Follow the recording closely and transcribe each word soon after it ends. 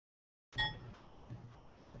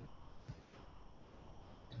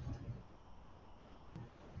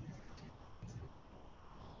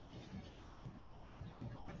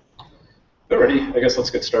Alrighty, I guess let's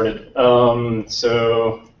get started.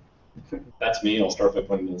 So that's me. I'll start by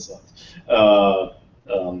pointing to the slides.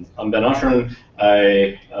 I'm Ben Oshern.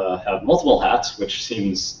 I have multiple hats, which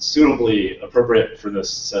seems suitably appropriate for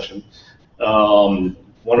this session. One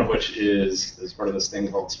of which is part of this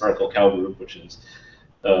thing called Spherical Cow Group, which is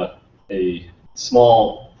a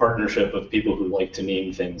small partnership of people who like to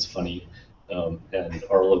name things funny, and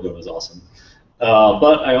our logo is awesome.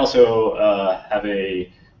 But I also have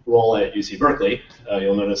a role at UC Berkeley.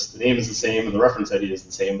 You'll notice the name is the same and the reference ID is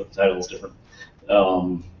the same, but the title is different.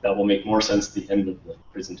 That will make more sense at the end of the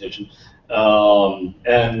presentation.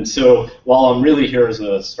 And so while I'm really here as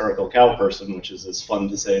a spherical cow person, which is as fun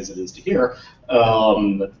to say as it is to hear,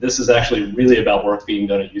 this is actually really about work being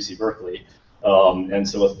done at UC Berkeley. And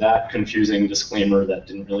so with that confusing disclaimer that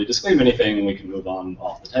didn't really disclaim anything, we can move on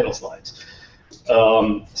off the title slides.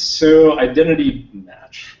 So identity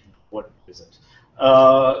match, what is it?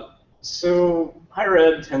 So higher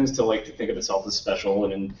ed tends to like to think of itself as special,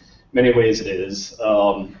 and in many ways it is.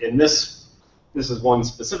 In this is one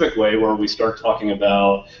specific way where we start talking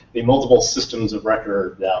about the multiple systems of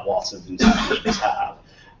record that lots of institutions have.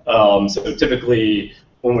 So typically,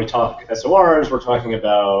 when we talk SORs, we're talking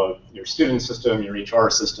about your student system, your HR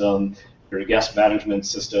system, your guest management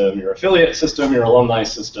system, your affiliate system, your alumni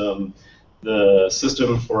system, the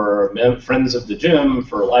system for friends of the gym,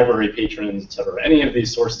 for library patrons, etc. Any of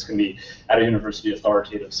these sources can be, at a university,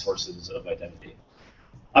 authoritative sources of identity.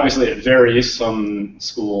 Obviously, it varies. Some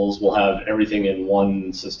schools will have everything in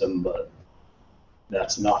one system, but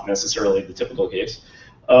that's not necessarily the typical case.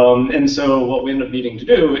 And so what we end up needing to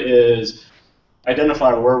do is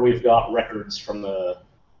identify where we've got records from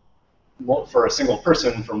for a single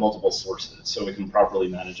person from multiple sources, so we can properly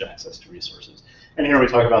manage access to resources. And here we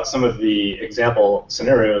talk about some of the example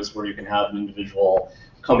scenarios where you can have an individual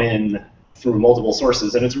come in through multiple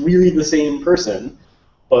sources, and it's really the same person,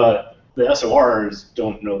 but the SORs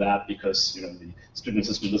don't know that because the student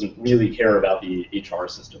system doesn't really care about the HR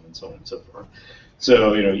system and so on and so forth.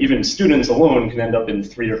 So even students alone can end up in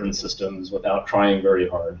 3 different systems without trying very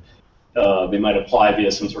hard. They might apply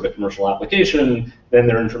via some sort of commercial application, then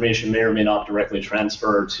their information may or may not directly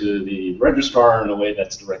transfer to the registrar in a way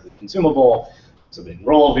that's directly consumable. So they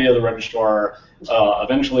enroll via the registrar.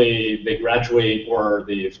 Eventually, they graduate or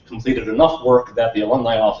they've completed enough work that the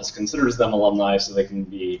alumni office considers them alumni so they can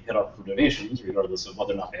be hit up for donations, regardless of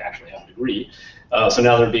whether or not they actually have a degree. So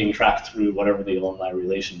now they're being tracked through whatever the alumni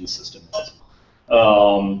relations system is.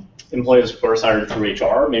 Employees, of course, hired through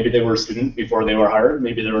HR. Maybe they were a student before they were hired.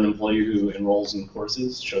 Maybe they're an employee who enrolls in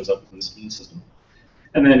courses, shows up in the student system.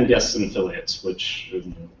 And then guests and affiliates, which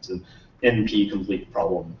is an NP complete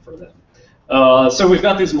problem for them. So we've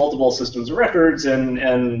got these multiple systems of records, and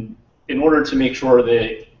in order to make sure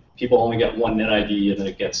that people only get one net ID and that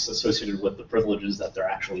it gets associated with the privileges that they're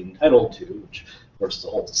actually entitled to, which of course is a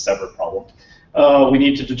whole separate problem, we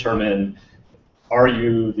need to determine, are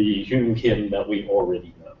you the humankin that we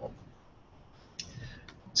already know?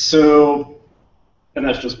 So, and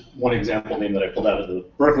that's just one example name that I pulled out of the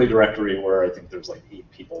Berkeley directory where I think there's like 8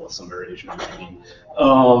 people with some variation of my name.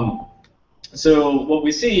 So what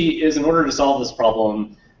we see is in order to solve this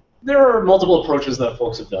problem, there are multiple approaches that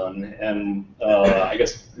folks have done, and I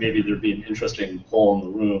guess maybe there'd be an interesting poll in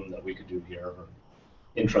the room that we could do here, or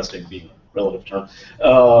interesting being a relative term,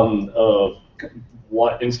 of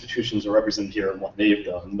what institutions are represented here and what they've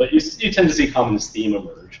done. But you tend to see a common theme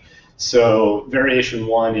emerge. So variation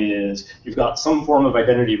 1 is you've got some form of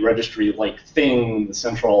identity registry-like thing, the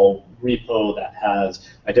central repo that has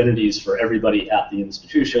identities for everybody at the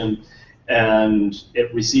institution, and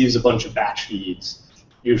it receives a bunch of batch feeds,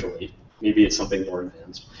 usually. Maybe it's something more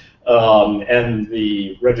advanced. And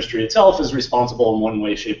the registry itself is responsible in one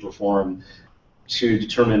way, shape, or form to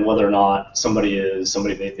determine whether or not somebody is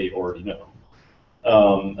somebody they already know.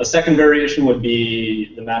 A second variation would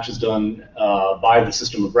be the match is done by the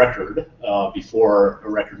system of record before a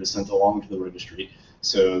record is sent along to the registry.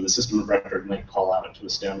 So the system of record might call out to a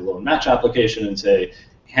standalone match application and say,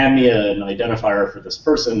 hand me an identifier for this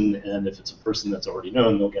person, and if it's a person that's already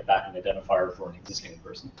known, they'll get back an identifier for an existing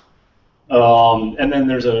person. And then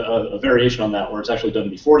there's a variation on that where it's actually done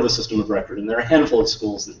before the system of record, and there are a handful of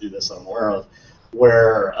schools that do this I'm aware of,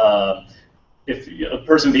 where if a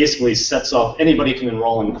person basically sets off, anybody can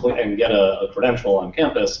enroll and get a credential on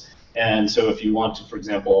campus, and so if you want to, for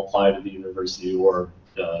example, apply to the university or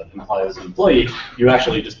apply as an employee, you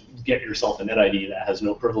actually just get yourself a net ID that has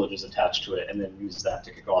no privileges attached to it, and then use that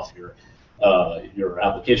to kick off your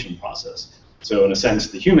application process. So in a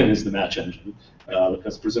sense, the human is the match engine,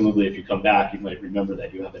 because presumably if you come back, you might remember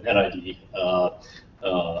that you have a net ID,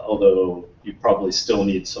 although you probably still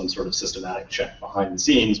need some sort of systematic check behind the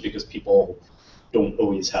scenes because people don't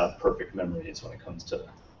always have perfect memories when it comes to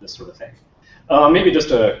this sort of thing. Maybe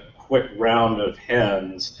just a quick round of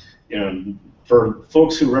hands. For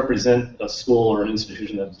folks who represent a school or an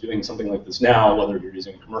institution that's doing something like this now, whether you're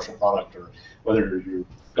using a commercial product or whether you've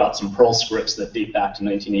got some Perl scripts that date back to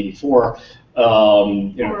 1984.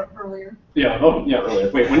 Or earlier. Yeah, earlier.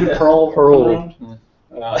 Wait, when did Perl come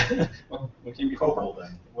around? What can you call Perl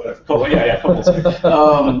then? Whatever.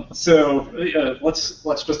 COBOL. So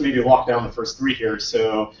let's just maybe walk down the first three here.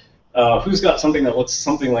 So who's got something that looks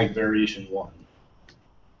something like variation 1?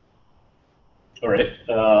 All right,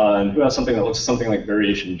 and who has something that looks something like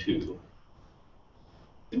variation 2?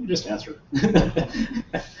 Didn't you just answer?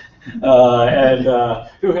 And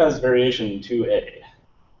who has variation 2A?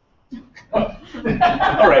 All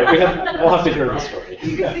right, we'll have to hear the story.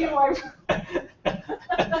 You can see why.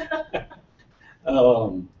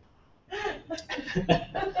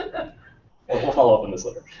 We'll follow up on this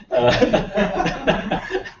later.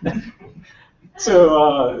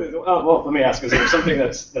 So, well, let me ask: is there something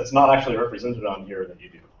that's not actually represented on here that you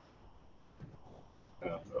do?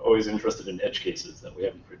 Always interested in edge cases that we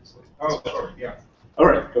haven't previously. Oh, sorry, yeah. All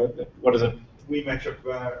right, go ahead. What is it? We match up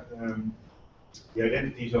the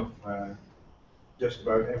identities of just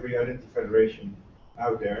about every identity federation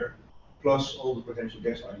out there, plus all the potential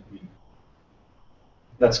guest IP.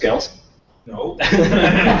 That scales? No.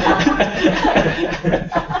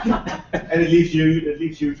 And it leaves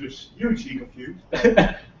users hugely confused,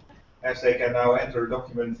 as they can now enter a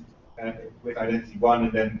document with identity 1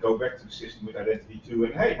 and then go back to the system with identity 2,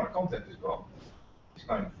 and hey, my content is gone. It's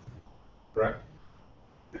kind of correct.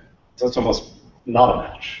 So it's almost not a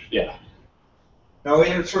match. Yeah. No,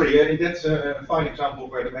 sorry, that's a fine example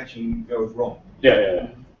where the matching goes wrong. Yeah.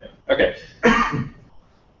 Okay.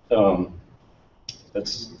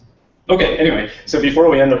 That's okay. Anyway, so before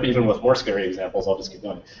we end up even with more scary examples, I'll just keep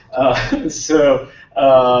going. So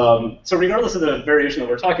regardless of the variation that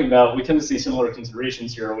we're talking about, we tend to see similar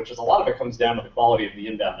considerations here, which is a lot of it comes down to the quality of the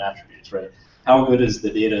inbound attributes, right? How good is the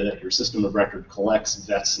data that your system of record collects,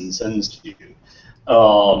 vets, and sends to you?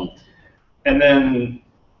 And then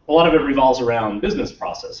a lot of it revolves around business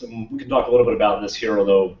process, and we can talk a little bit about this here,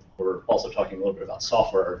 although we're also talking a little bit about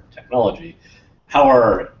software technology. How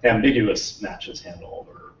are ambiguous matches handled,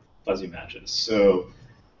 or fuzzy matches? So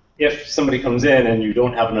if somebody comes in and you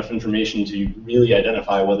don't have enough information to really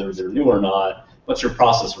identify whether they're new or not, what's your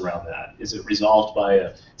process around that? Is it resolved by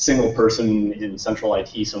a single person in central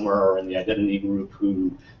IT somewhere or in the identity group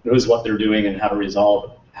who knows what they're doing and how to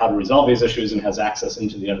resolve these issues and has access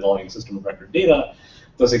into the underlying system of record data?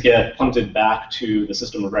 Does it get punted back to the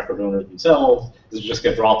system of record owner themselves? Does it just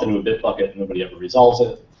get dropped into a bit bucket and nobody ever resolves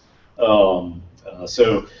it?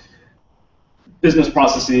 So business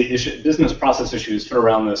process issues fit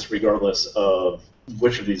around this regardless of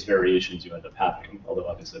which of these variations you end up having, although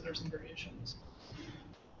obviously there's some variations.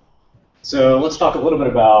 So let's talk a little bit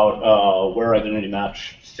about where identity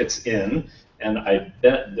match fits in, and I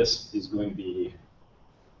bet this is going to be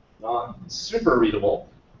not super readable.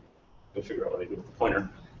 Go figure out what I do with the pointer.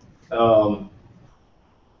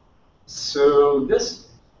 So this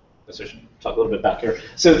I should talk a little bit back here.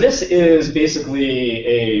 So this is basically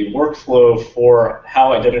a workflow for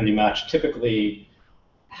how identity match typically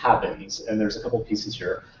happens, and there's a couple pieces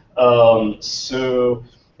here. So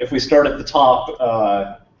if we start at the top,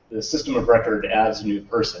 the system of record adds a new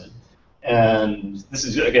person. And this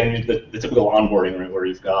is, again, the typical onboarding, right, where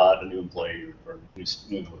you've got a new employee or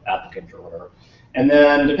new applicant or whatever. And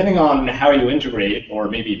then depending on how you integrate, or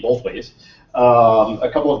maybe both ways, a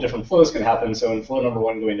couple of different flows can happen. So in flow number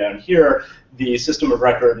 1 going down here, the system of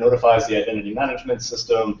record notifies the identity management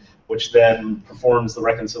system, which then performs the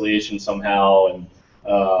reconciliation somehow and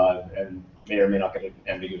may or may not get an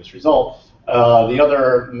ambiguous result. The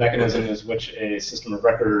other mechanism is which a system of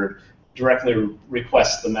record directly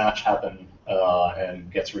requests the match happen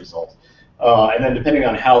and gets a result. And then depending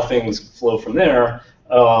on how things flow from there,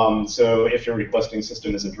 so if your requesting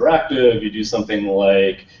system is interactive, you do something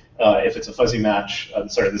like, if it's a fuzzy match,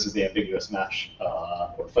 sorry, this is the ambiguous match,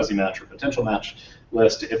 or fuzzy match or potential match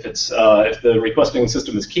list. If the requesting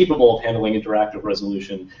system is capable of handling interactive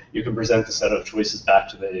resolution, you can present a set of choices back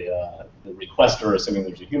to the requester, assuming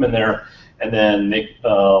there's a human there, and then they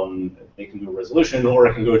can do a resolution, or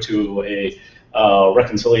it can go to a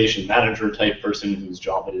reconciliation manager type person whose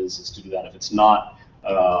job it is to do that if it's not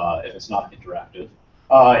interactive.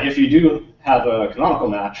 If you do have a canonical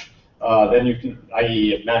match, then you can,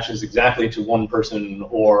 i.e. it matches exactly to one person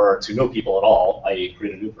or to no people at all, i.e.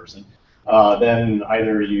 create a new person, then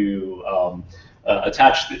either you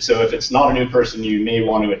attach. So if it's not a new person, you may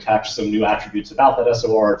want to attach some new attributes about that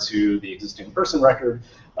SOR to the existing person record.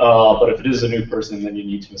 But if it is a new person, then you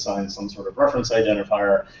need to assign some sort of reference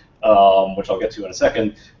identifier, which I'll get to in a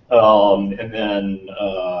second, and then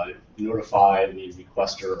notify the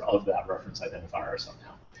requester of that reference identifier somehow.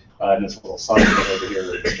 And this little sign over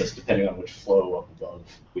here is just depending on which flow up above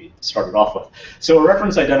we started off with. So a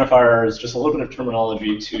reference identifier is just a little bit of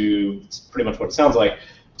terminology to, it's pretty much what it sounds like,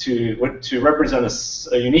 to represent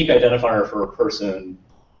a unique identifier for a person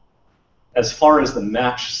as far as the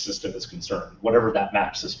match system is concerned, whatever that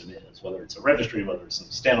match system is, whether it's a registry, whether it's some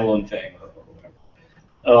standalone thing, or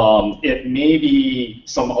whatever. It may be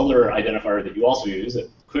some other identifier that you also use.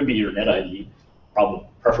 It could be your net ID, probably,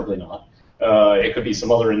 preferably not. It could be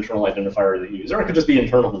some other internal identifier that you use, or it could just be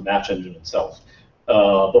internal to the match engine itself.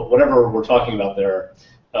 But whatever we're talking about there,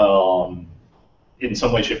 in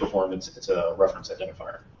some way, shape, or form, it's a reference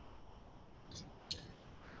identifier.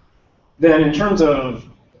 Then in terms of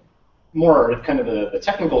more kind of the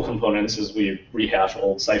technical components as we rehash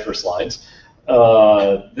old Cypher slides,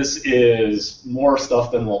 this is more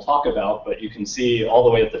stuff than we'll talk about, but you can see all the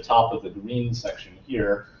way at the top of the green section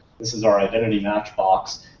here, this is our identity match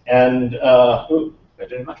box. And,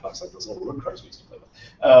 identity match box, like those little road cars we used to play with.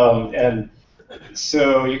 And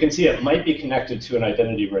so you can see it might be connected to an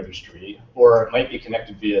identity registry, or it might be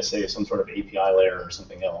connected via, say, some sort of API layer or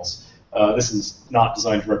something else. This is not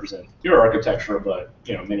designed to represent your architecture, but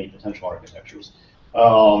many potential architectures.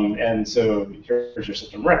 And so here's your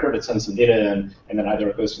system record. It sends some data in, and then either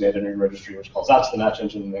it goes to the identity registry, which calls out to the match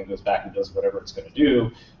engine, and then goes back and does whatever it's going to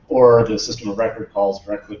do, or the system of record calls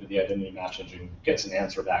directly to the identity match engine, gets an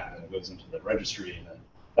answer back, and then it goes into the registry, and then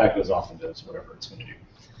that goes off and does whatever it's going to do.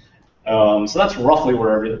 So that's roughly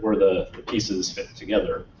where the pieces fit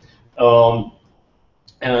together. And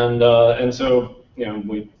so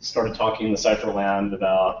we started talking in the Cypher land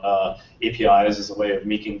about APIs as a way of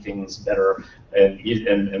making things better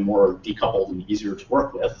and more decoupled and easier to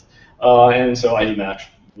work with. And so ID match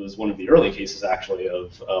was one of the early cases, actually,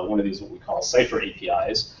 of one of these what we call Cypher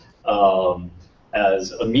APIs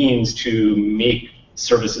as a means to make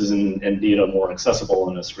services and data more accessible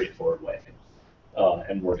in a straightforward way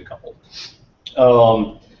and more decoupled.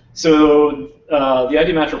 So the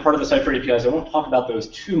ID match are part of the Cypher APIs. I won't talk about those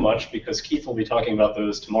too much because Keith will be talking about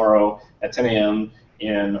those tomorrow at 10 a.m.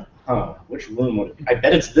 in, which room would it be? I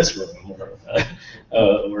bet it's this room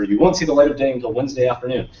where you won't see the light of day until Wednesday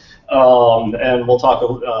afternoon. And we'll talk,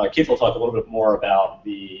 Keith will talk a little bit more about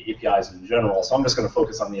the APIs in general. So I'm just going to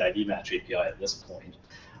focus on the ID match API at this point.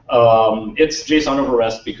 It's JSON over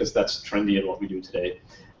REST because that's trendy in what we do today.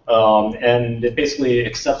 And it basically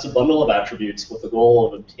accepts a bundle of attributes with the goal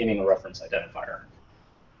of obtaining a reference identifier.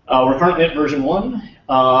 We're currently at version 1.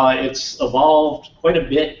 It's evolved quite a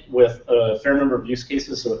bit with a fair number of use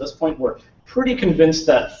cases, so at this point we're pretty convinced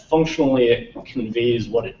that functionally it conveys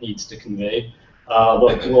what it needs to convey.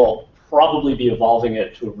 But we'll probably be evolving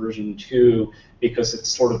it to a version 2 because it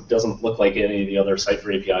sort of doesn't look like any of the other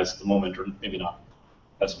Cypher APIs at the moment, or maybe not.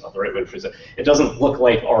 That's not the right way to phrase it. It doesn't look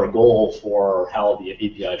like our goal for how the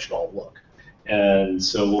API should all look. And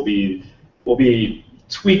so we'll be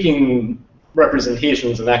tweaking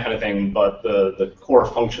representations and that kind of thing, but the core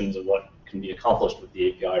functions of what can be accomplished with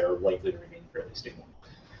the API are likely to remain fairly stable.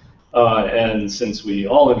 And since we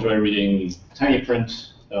all enjoy reading tiny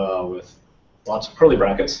print with lots of curly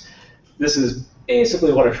brackets, this is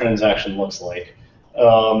basically what a transaction looks like.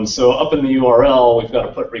 So up in the URL, we've got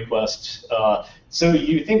a put request. So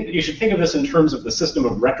you should think of this in terms of the system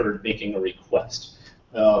of record making a request.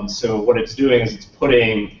 So what it's doing is it's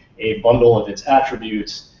putting a bundle of its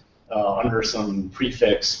attributes under some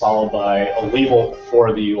prefix followed by a label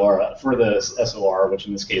for the URL for the SOR, which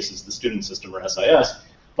in this case is the student system or SIS,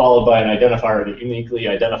 followed by an identifier that uniquely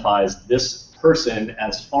identifies this person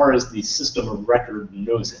as far as the system of record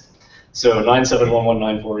knows it. So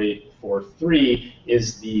 971194843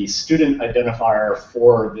 is the student identifier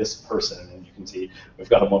for this person. And you can see we've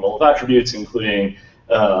got a bundle of attributes, including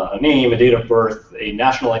a name, a date of birth, a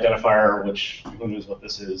national identifier, which who knows what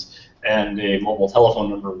this is, and a mobile telephone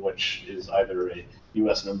number, which is either a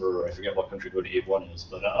US number or I forget what country code 81 is.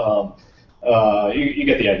 But you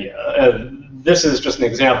get the idea. This is just an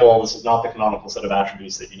example. This is not the canonical set of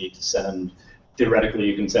attributes that you need to send. Theoretically,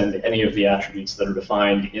 you can send any of the attributes that are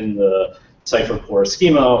defined in the Cypher core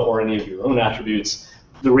schema or any of your own attributes.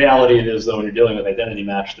 The reality is, though, when you're dealing with identity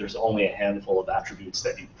match, there's only a handful of attributes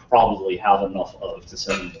that you probably have enough of to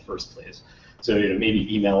send in the first place. So maybe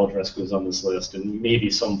email address goes on this list, and maybe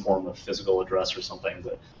some form of physical address or something,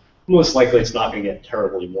 but most likely it's not going to get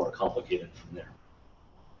terribly more complicated from there.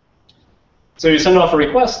 So you send off a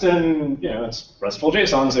request, and it's RESTful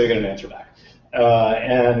JSON, so you get an answer back.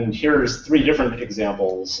 And here's 3 different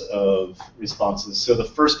examples of responses. So the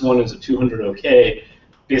first one is a 200 OK,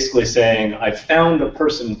 basically saying, I found a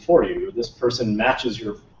person for you. This person matches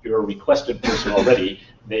your requested person already.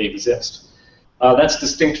 They exist. That's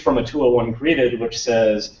distinct from a 201 created, which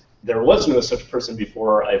says, there was no such person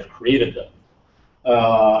before, I've created them.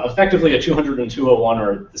 Effectively, a 200 and 201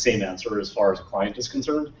 are the same answer as far as a client is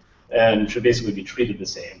concerned, and should basically be treated the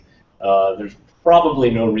same. There's probably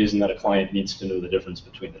no reason that a client needs to know the difference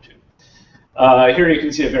between the two. Here you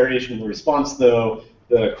can see a variation in the response, though.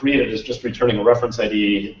 The created is just returning a reference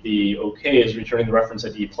ID. The OK is returning the reference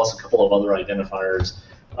ID plus a couple of other identifiers.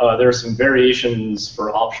 There are some variations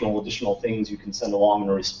for optional additional things you can send along in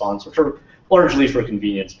a response, which are largely for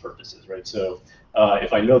convenience purposes, right? So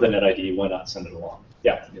if I know the net ID, why not send it along?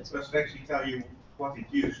 Yeah. Yes. Does it actually tell you what it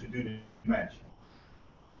used to do the match?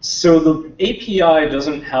 So the API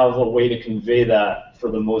doesn't have a way to convey that for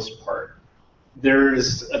the most part.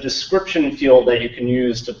 There's a description field that you can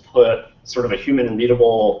use to put sort of a human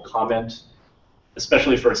readable comment,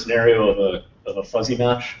 especially for a scenario of a fuzzy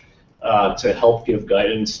match, to help give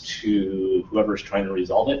guidance to whoever's trying to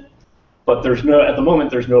resolve it. But there's no, at the moment,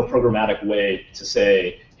 there's no programmatic way to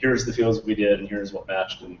say, here's the fields we did, and here's what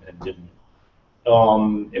matched and didn't.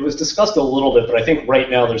 It was discussed a little bit, but I think right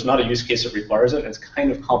now there's not a use case that requires it, and it's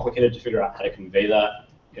kind of complicated to figure out how to convey that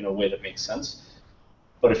in a way that makes sense.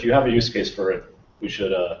 But if you have a use case for it, we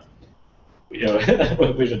should, we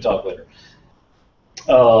should talk later.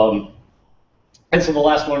 And so the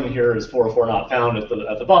last one here is 404 not found at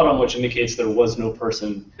the bottom, which indicates there was no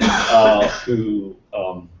person who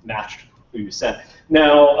matched who you sent.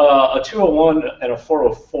 Now, a 201 and a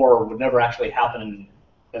 404 would never actually happen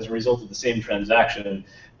as a result of the same transaction.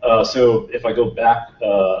 So if I go back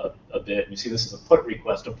a bit, you see this is a put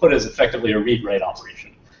request. A put is effectively a read-write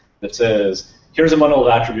operation that says, here's a bundle of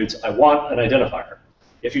attributes. I want an identifier.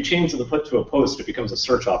 If you change the put to a post, it becomes a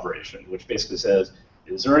search operation, which basically says,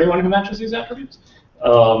 is there anyone who matches these attributes?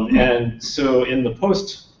 And so in the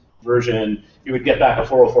post version, you would get back a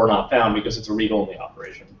 404 not found because it's a read-only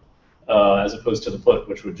operation, as opposed to the put,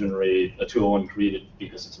 which would generate a 201 created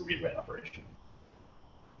because it's a read-write operation.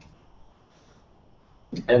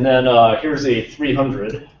 And then here's a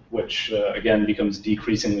 300, which again becomes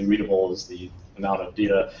decreasingly readable as the amount of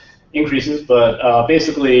data increases. But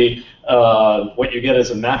basically, what you get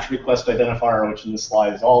is a match request identifier, which in this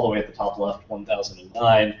slide is all the way at the top left,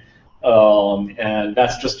 1009. And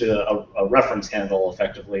that's just a reference handle,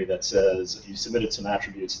 effectively, that says you submitted some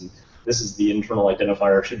attributes, and this is the internal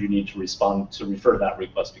identifier should you need to respond to refer to that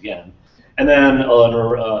request again. And then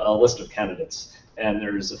a list of candidates. And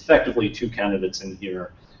there's effectively 2 candidates in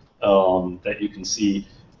here that you can see.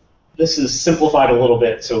 This is simplified a little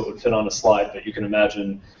bit so it would fit on a slide, but you can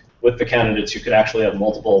imagine with the candidates, you could actually have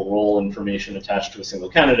multiple role information attached to a single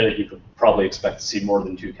candidate. You could probably expect to see more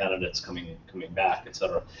than 2 candidates coming back, et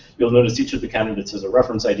cetera. You'll notice each of the candidates has a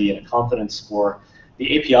reference ID and a confidence score.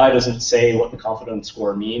 The API doesn't say what the confidence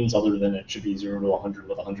score means other than it should be 0 to 100,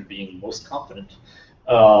 with 100 being most confident.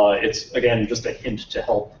 It's, again, just a hint to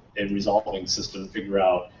help a resolving system figure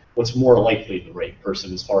out what's more likely the right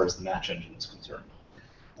person as far as the match engine is concerned.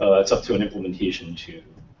 It's up to an implementation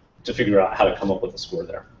to figure out how to come up with a score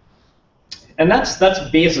there. And that's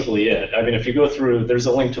basically it. I mean, if you go through, there's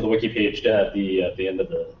a link to the wiki page at the end of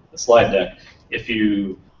the slide deck. If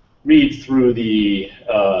you read through the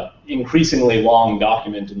increasingly long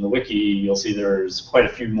document in the wiki, you'll see there's quite a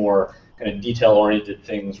few more kind of detail-oriented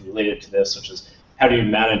things related to this, such as how do you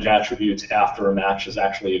manage attributes after a match has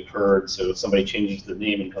actually occurred? So if somebody changes their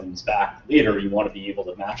name and comes back later, you want to be able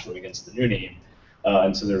to match them against the new name.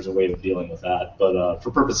 And so there's a way of dealing with that. But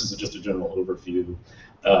for purposes of just a general overview,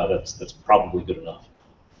 that's probably good enough.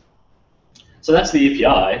 So that's the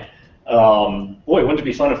API. Boy, wouldn't it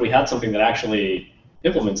be fun if we had something that actually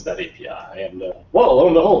implements that API? And well, lo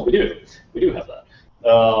and behold, we do. We do have that.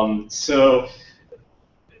 So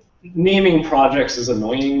naming projects is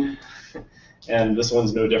annoying. And this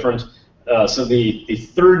one's no different. So the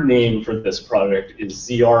third name for this project is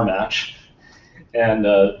ZR Match. And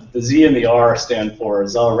the Z and the R stand for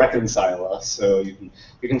Reconciler. So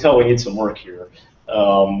you can tell we need some work here.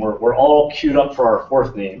 We're all queued up for our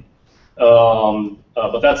 4th name.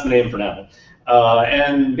 But that's the name for now.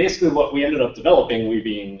 And basically what we ended up developing, we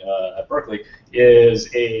being at Berkeley,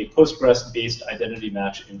 is a Postgres-based identity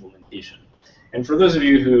match implementation. And for those of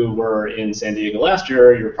you who were in San Diego last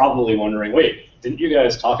year, you're probably wondering, wait, didn't you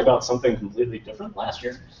guys talk about something completely different last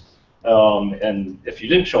year? And if you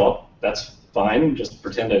didn't show up, that's fine, just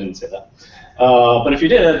pretend I didn't say that. But if you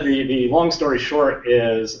did, the long story short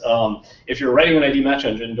is if you're writing an ID match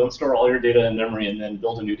engine, don't store all your data in memory and then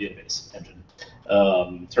build a new database engine.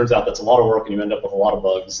 Turns out that's a lot of work and you end up with a lot of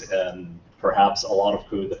bugs and perhaps a lot of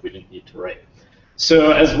code that we didn't need to write.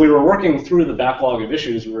 So as we were working through the backlog of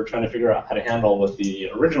issues we were trying to figure out how to handle with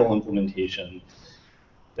the original implementation,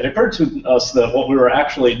 it occurred to us that what we were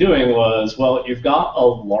actually doing was, well, you've got a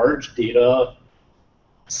large data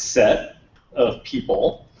set of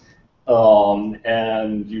people,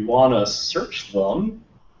 and you want to search them.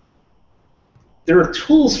 There are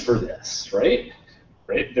tools for this, right?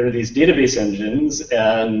 There are these database engines,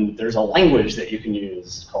 and there's a language that you can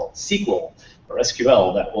use called SQL or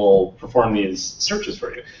SQL that will perform these searches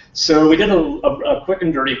for you. So we did a quick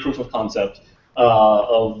and dirty proof of concept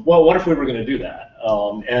of, well, what if we were going to do that?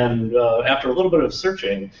 After a little bit of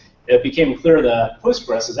searching, it became clear that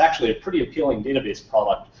Postgres is actually a pretty appealing database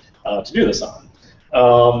product to do this on.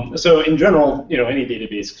 So in general, any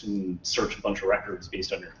database can search a bunch of records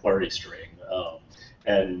based on your query string.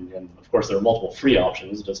 And of course, there are multiple free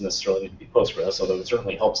options. It doesn't necessarily need to be Postgres, although it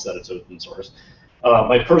certainly helps that it's open source.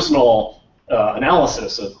 My personal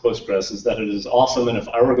analysis of Postgres is that it is awesome, and if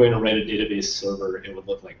I were going to write a database server, it would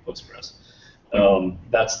look like Postgres.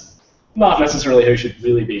 That's not necessarily how you should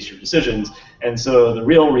really base your decisions. And so the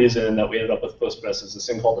real reason that we ended up with Postgres is this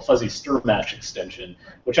thing called the fuzzy stir match extension,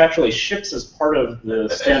 which actually ships as part of the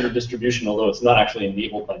standard distribution, although it's not actually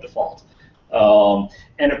enabled by default. And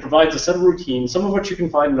it provides a set of routines, some of which you can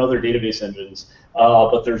find in other database engines.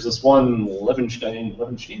 But there's this one Levenstein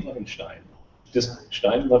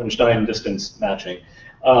distance matching.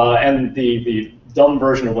 And the dumb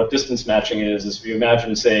version of what distance matching is if you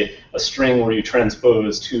imagine, say, a string where you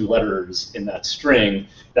transpose 2 letters in that string,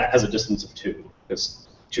 that has a distance of 2, because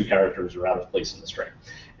 2 characters are out of place in the string.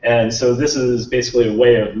 And so this is basically a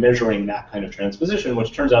way of measuring that kind of transposition,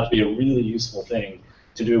 which turns out to be a really useful thing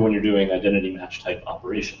to do when you're doing identity match type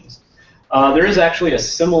operations. There is actually a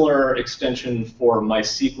similar extension for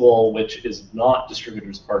MySQL, which is not distributed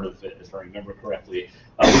as part of it, if I remember correctly.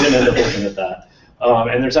 We didn't end up looking at that.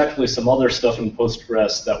 And there's actually some other stuff in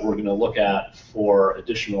Postgres that we're going to look at for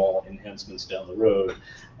additional enhancements down the road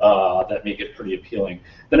that make it pretty appealing.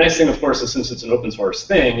 The nice thing, of course, is since it's an open source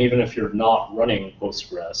thing, even if you're not running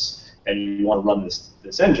Postgres and you want to run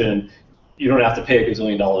this engine, you don't have to pay $1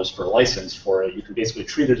 gazillion for a license for it. You can basically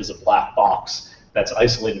treat it as a black box that's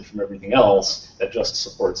isolated from everything else that just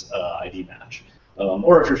supports ID match.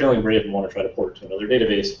 Or if you're feeling brave and want to try to port it to another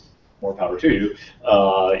database, more power to you.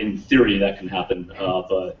 In theory, that can happen.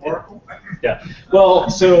 But Oracle? Yeah. Well,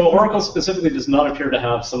 so Oracle specifically does not appear to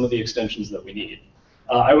have some of the extensions that we need.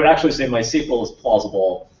 I would actually say MySQL is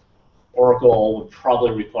plausible. Oracle would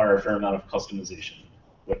probably require a fair amount of customization,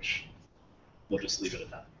 which we'll just leave it at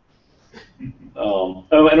that. Oh,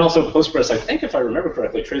 and also Postgres, I think if I remember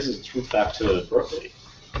correctly, traces its roots back to Berkeley,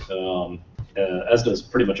 as does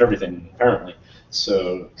pretty much everything apparently.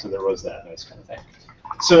 So there was that nice kind of thing.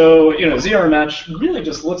 So ZR match really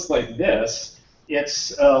just looks like this.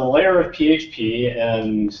 It's a layer of PHP,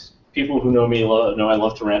 and people who know me know I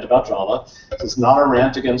love to rant about Java. This is not a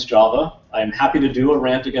rant against Java. I'm happy to do a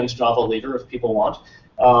rant against Java later if people want.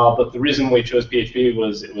 But the reason we chose PHP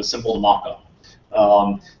was it was simple to mock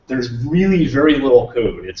up. There's really very little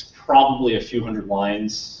code. It's probably a few hundred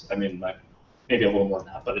lines. I mean, maybe a little more than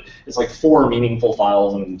that, but it's like 4 meaningful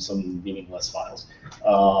files and some meaningless files.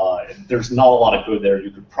 There's not a lot of code there.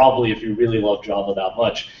 You could probably, if you really love Java that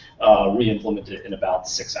much, re-implement it in about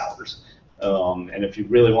 6 hours. And if you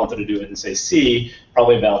really wanted to do it in, say, C,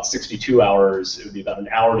 probably about 62 hours. It would be about an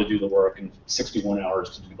hour to do the work and 61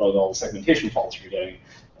 hours to debug all the segmentation faults you're getting.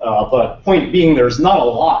 But point being, there's not a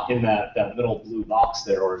lot in that middle blue box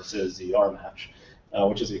there where it says ZR match,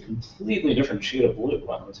 which is a completely different shade of blue.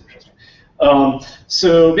 Wow, that's interesting.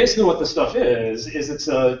 So basically what this stuff is it's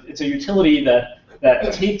a utility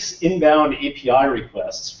that takes inbound API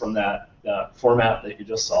requests from that format that you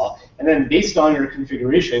just saw, and then based on your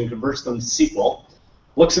configuration, converts them to SQL,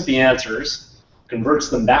 looks at the answers, converts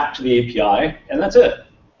them back to the API, and that's it.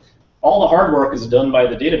 All the hard work is done by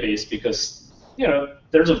the database because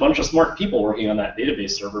there's a bunch of smart people working on that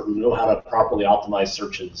database server who know how to properly optimize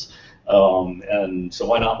searches, and so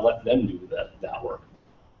why not let them do that work?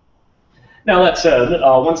 Now that said,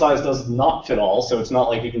 one size does not fit all, so it's not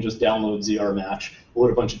like you can just download ZR match,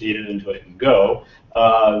 load a bunch of data into it, and go.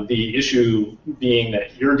 The issue being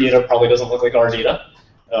that your data probably doesn't look like our data.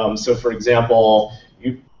 So for example,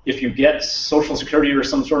 if you get Social Security or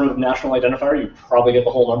some sort of national identifier, you probably get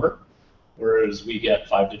the whole number, whereas we get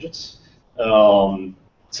 5 digits.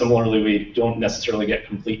 Similarly, we don't necessarily get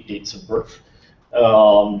complete dates of birth.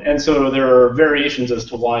 And so there are variations as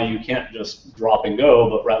to why you can't just drop and go,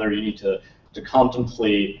 but rather you need to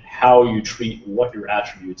contemplate how you treat what your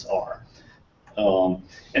attributes are.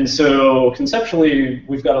 And so conceptually,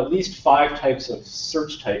 we've got at least 5 types of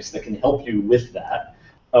search types that can help you with that.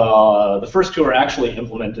 The first 2 are actually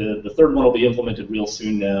implemented. The third one will be implemented real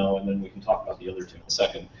soon now, and then we can talk about the other 2 in a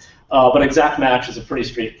second. But exact match is a pretty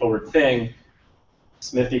straightforward thing.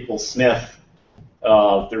 Smith equals Smith.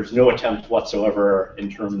 There's no attempt whatsoever in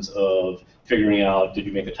terms of figuring out, did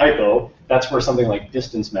you make a typo? That's where something like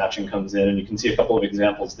distance matching comes in, and you can see a couple of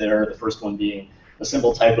examples there. The first one being a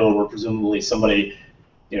simple typo where presumably somebody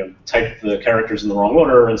typed the characters in the wrong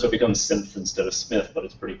order, and so it becomes Smith instead of Smith, but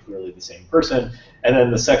it's pretty clearly the same person. And then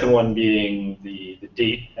the second one being the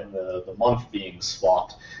date and the month being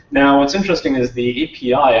swapped. Now, what's interesting is the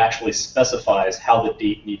API actually specifies how the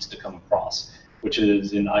date needs to come across, which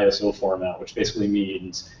is in ISO format, which basically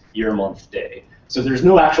means year, month, day. So there's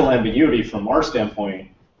no actual ambiguity from our standpoint.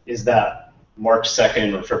 Is that March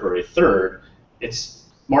 2nd or February 3rd? It's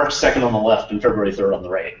March 2nd on the left and February 3rd on the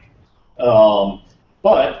right.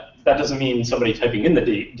 But that doesn't mean somebody typing in the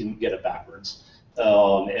date didn't get it backwards.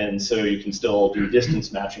 And so you can still do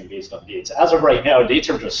distance matching based on dates. As of right now, dates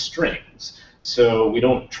are just strings. So we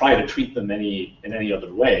don't try to treat them in any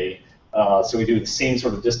other way. So we do the same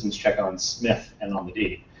sort of distance check on Smith and on the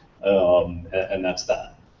date. And that's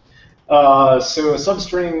that. So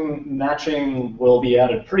substring matching will be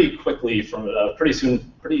added pretty quickly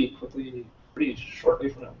pretty shortly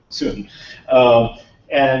from now, soon.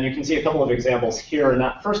 And you can see a couple of examples here. And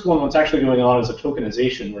that first one, what's actually going on is a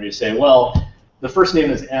tokenization where you say, well, the first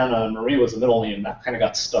name is Anna and Marie was the middle name. That kind of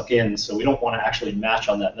got stuck in, so we don't want to actually match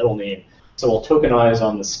on that middle name. So we'll tokenize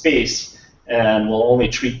on the space, and we'll only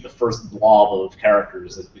treat the first blob of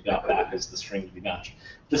characters that we got back as the string to be matched.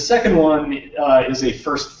 The second one is a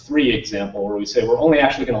first 3 example where we say we're only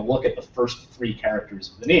actually going to look at the first 3 characters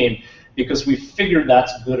of the name because we figured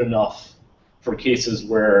that's good enough for cases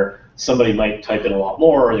where somebody might type in a lot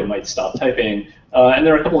more or they might stop typing. And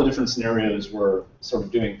there are a couple of different scenarios where sort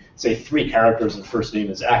of doing, say, 3 characters in first name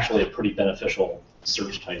is actually a pretty beneficial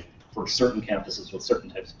search type for certain campuses with certain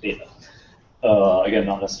types of data. Again,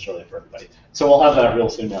 not necessarily for everybody. So we'll have that real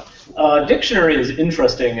soon now. Dictionary is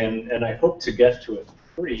interesting, and I hope to get to it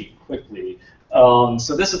pretty quickly.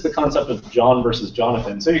 So this is the concept of John versus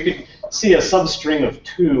Jonathan. So you could see a substring of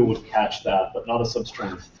 2 would catch that, but not a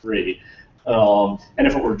substring of 3. And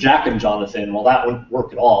if it were Jack and Jonathan, well, that wouldn't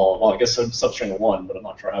work at all. Well, I guess a substring of 1, but I'm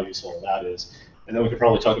not sure how useful that is. And then we could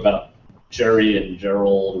probably talk about Jerry and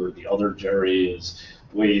Gerald or the other Jerry as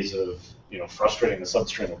ways of frustrating the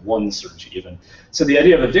substring of 1 search even. So the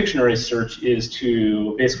idea of a dictionary search is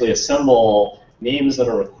to basically assemble names that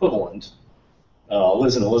are equivalent,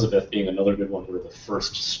 Liz and Elizabeth being another good one where the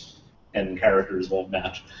first N characters won't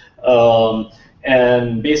match,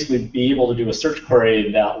 and basically be able to do a search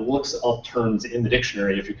query that looks up terms in the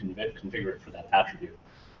dictionary if you can configure it for that attribute.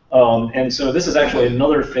 And so this is actually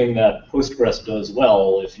another thing that Postgres does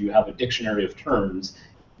well. If you have a dictionary of terms,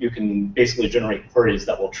 you can basically generate queries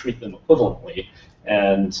that will treat them equivalently.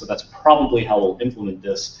 And so that's probably how we'll implement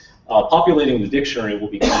this. Populating the dictionary will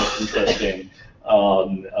be kind of interesting.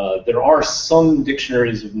 There are some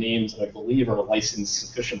dictionaries of names that I believe are licensed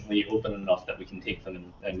sufficiently open enough that we can take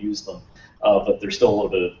them and use them, but there's still a little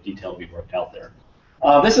bit of detail to be worked out there.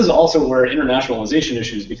 This is also where internationalization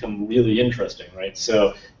issues become really interesting, right?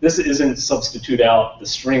 So this isn't substitute out the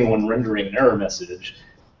string when rendering an error message.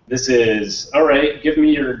 This is, all right, give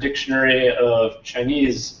me your dictionary of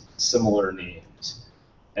Chinese similar names.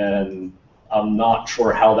 And I'm not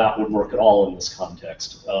sure how that would work at all in this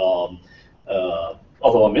context.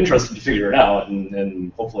 Although I'm interested to figure it out,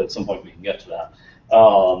 and hopefully at some point we can get to that.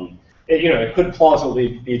 It could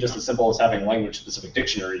plausibly be just as simple as having language-specific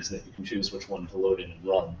dictionaries that you can choose which one to load in and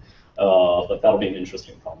run. But that'll be an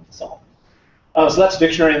interesting problem to solve. So that's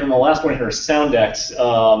dictionary, and then the last one here is Soundex.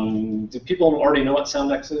 Do people already know what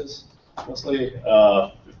Soundex is, mostly?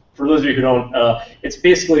 For those of you who don't, it's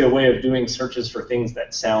basically a way of doing searches for things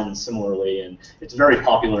that sound similarly, and it's very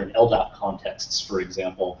popular in LDAP contexts, for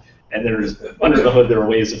example. And there's, under the hood, there are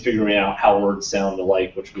ways of figuring out how words sound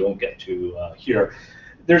alike, which we won't get to here.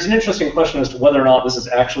 There's an interesting question as to whether or not this is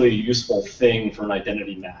actually a useful thing for an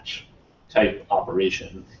identity match type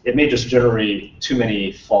operation. It may just generate too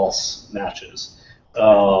many false matches.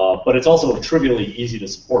 But it's also trivially easy to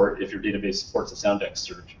support if your database supports a Soundex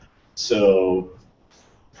search. So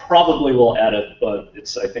probably we'll add it, but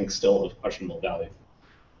it's, I think, still of questionable value.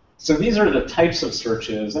 So these are the types of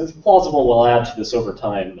searches, and it's plausible we'll add to this over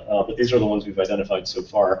time, but these are the ones we've identified so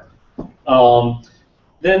far.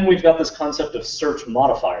 Then we've got this concept of search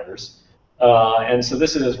modifiers. And so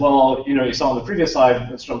this is, well, you saw on the previous slide,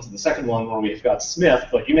 let's jump to the second one where we've got Smith,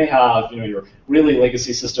 but you may have, your really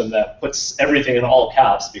legacy system that puts everything in all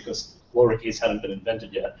caps because lowercase hadn't been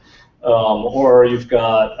invented yet. Or you've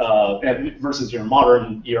got, versus your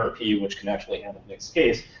modern ERP, which can actually handle mixed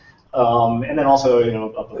case. And then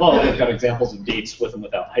also, up above, we've got examples of dates with and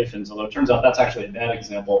without hyphens, although it turns out that's actually a bad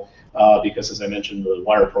example because, as I mentioned, the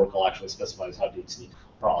wire protocol actually specifies how dates need to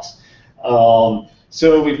cross.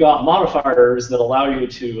 So we've got modifiers that allow you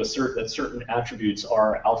to assert that certain attributes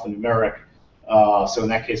are alphanumeric. So in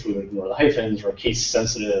that case, we would ignore the hyphens, or case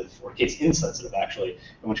sensitive, or case insensitive, actually,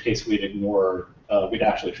 in which case we'd ignore, we'd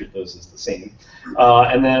actually treat those as the same.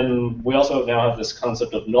 And then we also now have this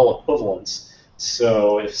concept of null equivalence.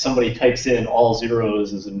 So if somebody types in all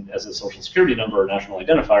zeros as a social security number or national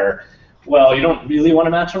identifier, well, you don't really want to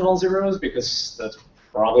match on all zeros because that's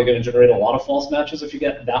probably going to generate a lot of false matches if you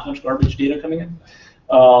get that much garbage data coming in.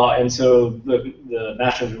 And so the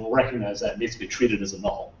matches will recognize that and basically treat it as a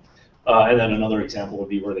null. And then another example would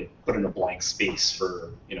be where they put in a blank space for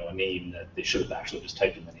a name that they should have actually just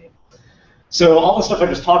typed in the name. So all the stuff I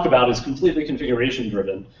just talked about is completely configuration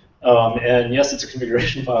driven. And yes, it's a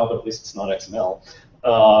configuration file, but at least it's not XML.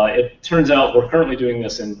 It turns out we're currently doing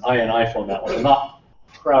this in INI format, which I'm not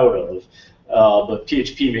proud of. But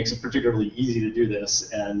PHP makes it particularly easy to do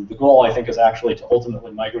this, and the goal, I think, is actually to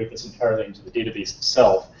ultimately migrate this entirely into the database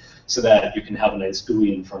itself so that you can have a nice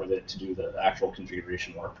GUI in front of it to do the actual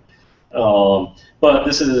configuration work. But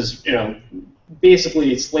this is,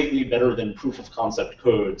 basically slightly better than proof of concept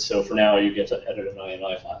code, so for now you get to edit an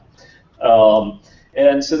INI file.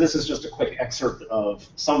 And so this is just a quick excerpt of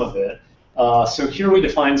some of it. So here we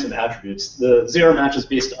define some attributes. The zero match is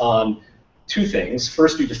based on two things.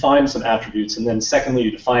 First, you define some attributes, and then secondly,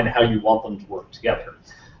 you define how you want them to work together.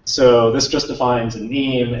 So this just defines a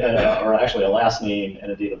name, or actually a last name,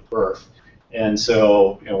 and a date of birth. And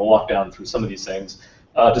so we'll walk down through some of these things.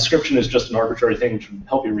 Description is just an arbitrary thing to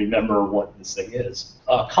help you remember what this thing is.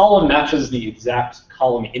 Column matches the exact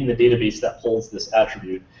column in the database that holds this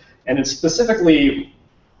attribute. And it's specifically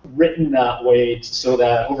written that way so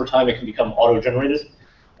that over time it can become auto-generated.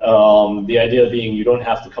 The idea being you don't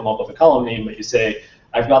have to come up with a column name, but you say,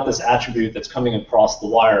 I've got this attribute that's coming across the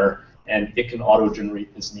wire, and it can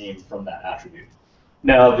auto-generate this name from that attribute.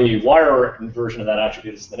 Now, the wire version of that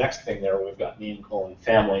attribute is the next thing there. We've got name,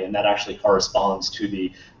 family, and that actually corresponds to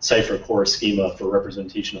the cipher core schema for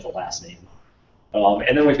representation of the last name.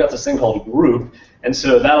 And then we've got this thing called group, and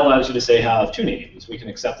so that allows you to say have two names. We can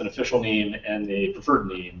accept an official name and a preferred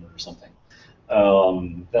name or something.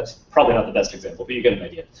 That's probably not the best example, but you get an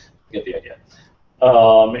idea. You get the idea.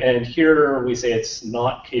 And here we say it's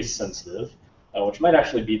not case sensitive, which might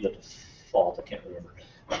actually be the default. I can't remember.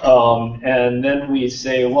 And then we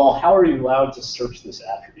say, well, how are you allowed to search this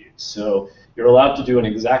attribute? So you're allowed to do an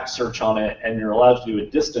exact search on it, and you're allowed to do a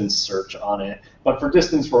distance search on it. But for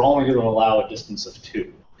distance, we're only going to allow a distance of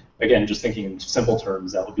 2. Again, just thinking in simple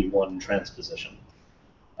terms, that would be 1 transposition.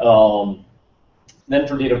 Then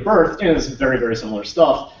for date of birth, this is very, very similar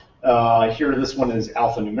stuff. Here, this one is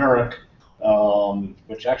alphanumeric,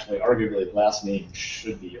 which actually, arguably, the last name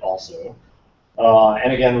should be also.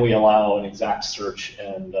 And again, we allow an exact search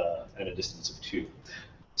and a distance of 2.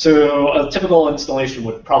 So a typical installation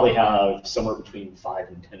would probably have somewhere between 5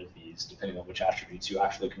 and 10 of these, depending on which attributes you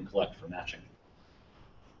actually can collect for matching.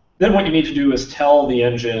 Then what you need to do is tell the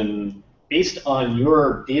engine, based on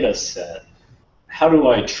your data set, how do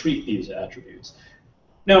I treat these attributes?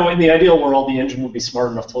 Now, in the ideal world, the engine would be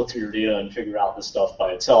smart enough to look through your data and figure out this stuff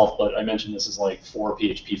by itself, but I mentioned this is like 4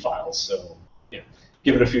 PHP files, so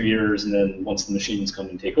give it a few years, and then once the machines come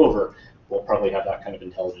and take over, we'll probably have that kind of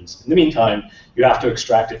intelligence. In the meantime, you have to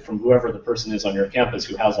extract it from whoever the person is on your campus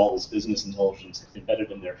who has all this business intelligence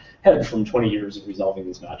embedded in their head from 20 years of resolving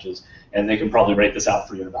these matches, and they can probably write this out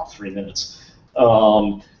for you in about 3 minutes.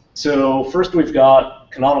 So first we've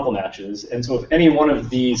got canonical matches, and so if any one of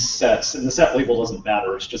these sets, and the set label doesn't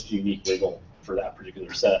matter, it's just a unique label for that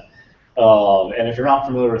particular set. And if you're not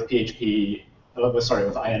familiar with PHP, with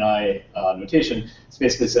INI notation, it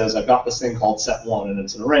basically says I've got this thing called set1 and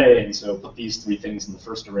it's an array, and so put these 3 things in the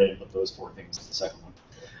first array and put those 4 things in the second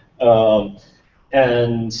one.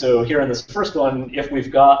 And so here in this first one, if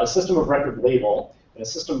we've got a system of record label, and a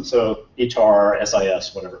system, so HR,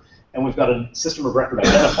 SIS, whatever, and we've got a system of record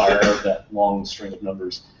identifier, that long string of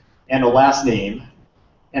numbers, and a last name,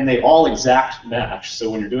 and they all exact match, so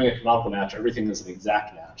when you're doing a canonical match, everything is an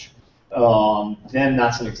exact match, then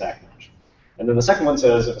that's an exact match. And then the second one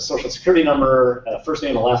says if a social security number, a first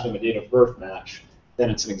name, a last name, a date of birth match,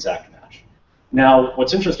 then it's an exact match. Now,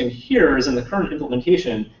 what's interesting here is in the current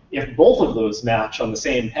implementation, if both of those match on the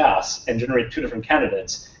same pass and generate two different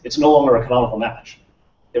candidates, it's no longer a canonical match.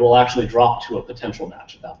 It will actually drop to a potential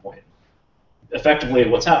match at that point. Effectively,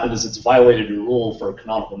 what's happened is it's violated your rule for a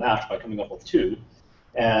canonical match by coming up with two.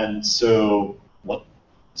 And so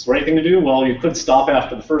what's the right thing to do? Well, you could stop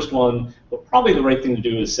after the first one, but probably the right thing to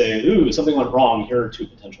do is say, ooh, something went wrong. Here are two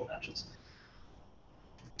potential matches.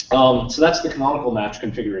 So that's the canonical match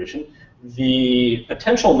configuration. The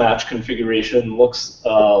potential match configuration looks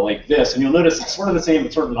like this, and you'll notice it's sort of the same,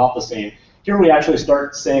 but sort of not the same. Here we actually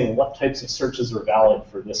start saying what types of searches are valid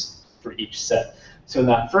for each set. So in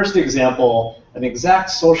that first example, an exact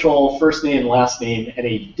social first name, last name, and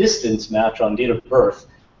a distance match on date of birth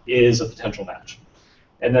is a potential match.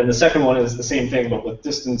 And then the second one is the same thing, but with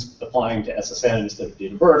distance applying to SSN instead of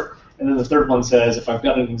date of birth. And then the third one says, if I've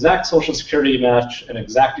got an exact social security match, an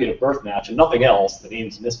exact date of birth match, and nothing else, the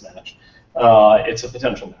names mismatch, it's a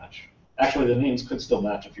potential match. Actually, the names could still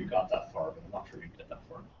match if you got that far, but I'm not sure you'd get that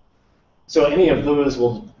far. So any of those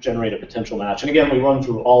will generate a potential match. And again, we run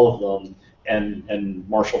through all of them and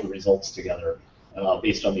marshal the results together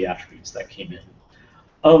based on the attributes that came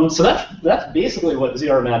in. So that's basically what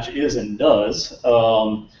ZR match is and does.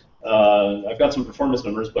 I've got some performance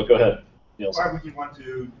numbers, but go ahead, Niels. Why would you want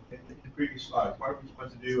to, in the previous slide, why would you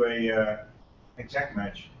want to do a exact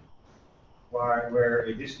match? Where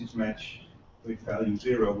a distance match with value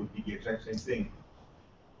 0 would be the exact same thing?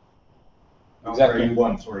 Exactly. Value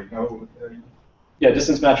 1, sorry. No, Yeah,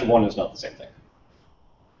 distance match of 1 is not the same thing.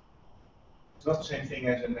 it's not the same thing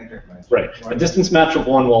as an exact match. Right. A distance match of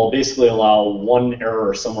 1 will basically allow one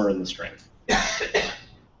error somewhere in the string.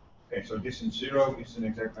 Okay, so distance 0 is an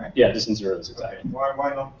exact match? Yeah, distance 0 is exact. Okay.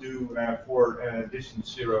 Why not do for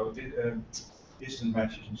distance 0 distance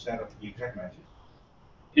matches instead of the exact matches?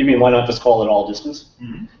 You mean why not just call it all distance?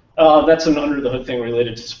 Mm-hmm. That's an under-the-hood thing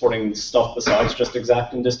related to supporting stuff besides just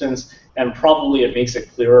exact and distance, and probably it makes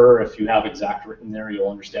it clearer if you have exact written there,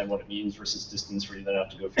 you'll understand what it means versus distance, where you then have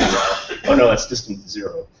to go figure out, oh no, that's distance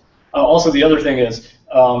 0. Also, the other thing is,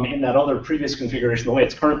 in that other previous configuration, the way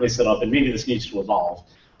it's currently set up, and maybe this needs to evolve,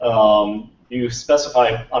 you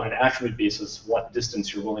specify on an attribute basis what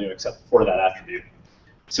distance you're willing to accept for that attribute.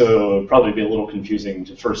 So it would probably be a little confusing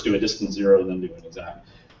to first do a distance 0 and then do an exact.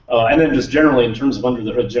 And then just generally, in terms of under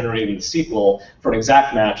the hood generating the SQL, for an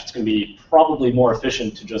exact match, it's going to be probably more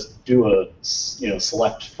efficient to just do a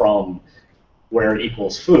select from where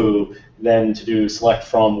equals foo than to do select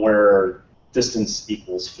from where distance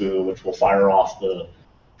equals foo, which will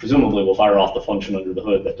presumably will fire off the function under the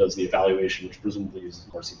hood that does the evaluation, which presumably uses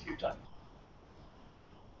more CPU time.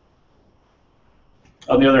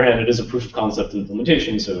 On the other hand, it is a proof of concept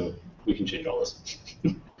implementation, so we can change all this.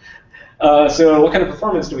 So what kind of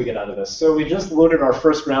performance do we get out of this? So we just loaded our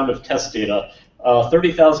first round of test data.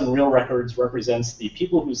 30,000 real records represents the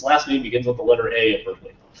people whose last name begins with the letter A at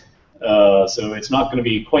Berkeley. So it's not going to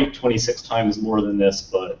be quite 26 times more than this,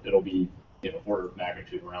 but it'll be order of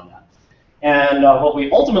magnitude around that. And what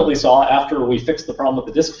we ultimately saw after we fixed the problem with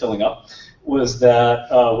the disk filling up was that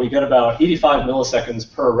we get about 85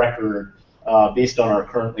 milliseconds per record based on our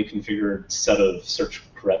currently configured set of search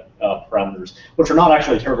parameters, which are not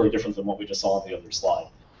actually terribly different than what we just saw on the other slide.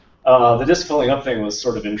 The disk filling up thing was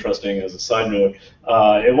sort of interesting as a side note.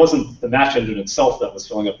 It wasn't the match engine itself that was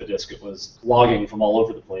filling up the disk. It was logging from all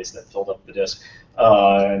over the place that filled up the disk.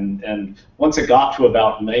 And once it got to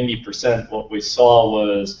about 90%, what we saw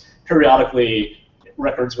was periodically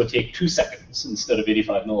records would take 2 seconds instead of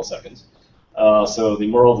 85 milliseconds. So the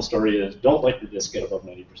moral of the story is don't let your disk get above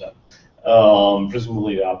 90%.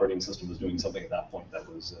 Presumably the operating system was doing something at that point that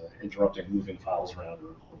was interrupting moving files around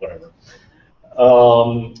or whatever.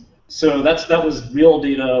 So that was real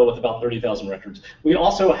data with about 30,000 records. We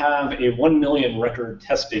also have a 1 million record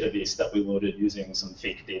test database that we loaded using some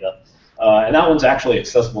fake data. And that one's actually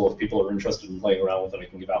accessible if people are interested in playing around with it. I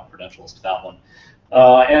can give out credentials to that one.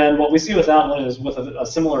 And what we see with that one is with a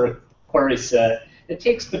similar query set, it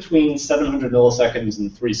takes between 700 milliseconds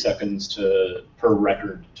and 3 seconds per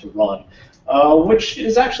record to run, which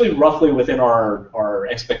is actually roughly within our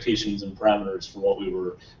expectations and parameters for what we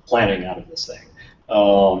were planning out of this thing.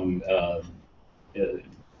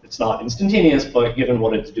 It's not instantaneous, but given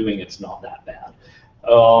what it's doing, it's not that bad.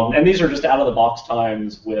 And these are just out-of-the-box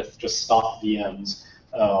times with just stock VMs,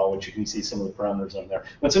 which you can see some of the parameters on there.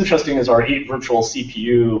 What's interesting is our 8 virtual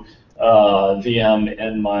CPU VM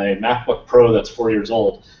and my MacBook Pro that's 4 years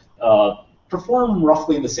old perform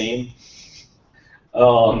roughly the same.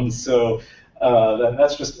 So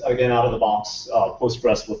that's just, again, out of the box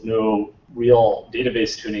Postgres with no real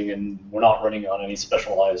database tuning, and we're not running on any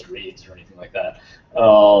specialized RAIDs or anything like that.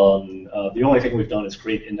 The only thing we've done is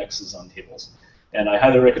create indexes on tables. And I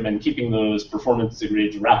highly recommend keeping those performance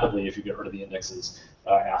degrades rapidly if you get rid of the indexes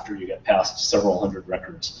after you get past several hundred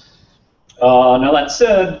records. Now that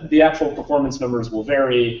said, the actual performance numbers will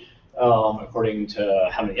vary according to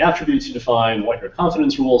how many attributes you define, what your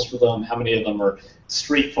confidence rules for them, how many of them are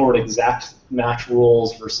straightforward exact match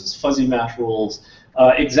rules versus fuzzy match rules.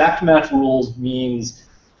 Exact match rules means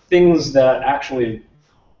things that actually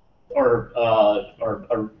are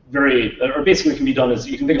basically can be done as,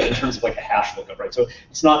 you can think of it in terms of like a hash lookup, right? So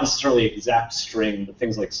it's not necessarily exact string, but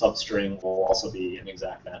things like substring will also be an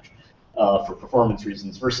exact match for performance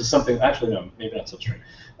reasons versus something, actually no, maybe not substring.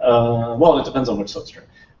 Well, it depends on which substring.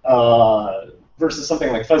 Versus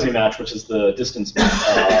something like fuzzy match, which is the distance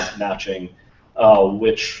matching,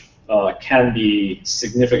 which can be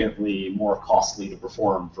significantly more costly to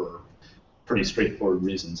perform for pretty straightforward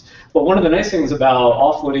reasons. But one of the nice things about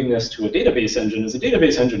offloading this to a database engine is a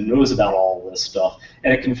database engine knows about all this stuff,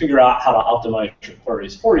 and it can figure out how to optimize your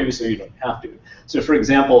queries for you so you don't have to. So for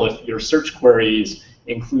example, if your search queries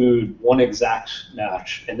include one exact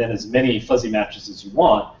match and then as many fuzzy matches as you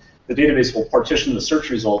want, the database will partition the search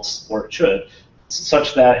results, or it should,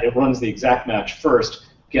 such that it runs the exact match first,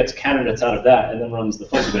 gets candidates out of that, and then runs the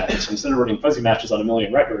fuzzy matches. So instead of running fuzzy matches on 1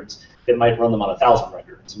 million records, it might run them on 1,000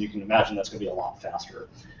 records, and you can imagine that's going to be a lot faster.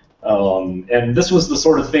 And this was the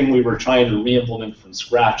sort of thing we were trying to re-implement from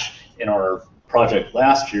scratch in our project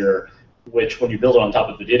last year, which when you build it on top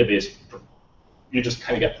of the database, you just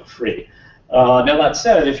kind of get for free. Now that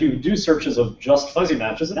said, if you do searches of just fuzzy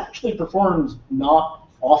matches, it actually performs not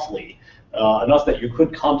awfully, enough that you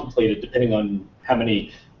could contemplate it depending on how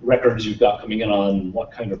many records you've got coming in on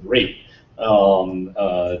what kind of rate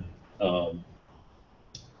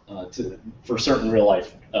for certain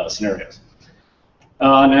real-life scenarios.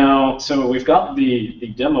 Now, so we've got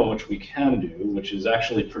the demo, which we can do, which is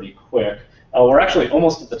actually pretty quick. We're actually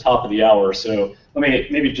almost at the top of the hour, so let me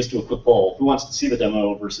maybe just do a quick poll. Who wants to see the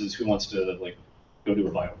demo versus who wants to like go do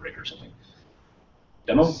a bio break or something?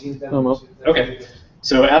 Demo? Demo. Okay.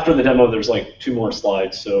 So after the demo, there's like 2 more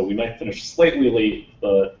slides, so we might finish slightly late,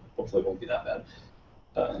 but hopefully it won't be that bad.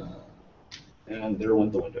 And there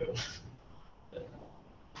went the window.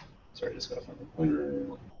 Sorry, just gotta find the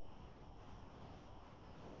pointer.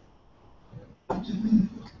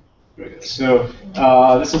 There we go. So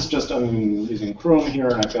this is just, I'm using Chrome here,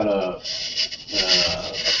 and I've got a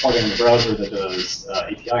plugin in the browser that does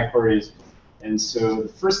API queries. And so the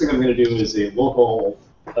first thing I'm going to do is a local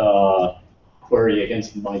query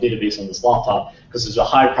against my database on this laptop, because there's a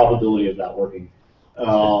high probability of that working.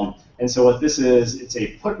 And so what this is, it's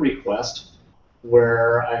a put request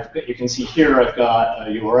where you can see here I've got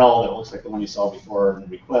a URL that looks like the one you saw before in the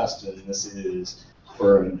request, and this is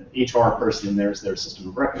for an HR person. There's their system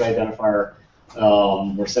of record identifier.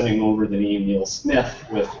 We're sending over the name Neil Smith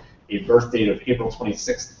with a birth date of April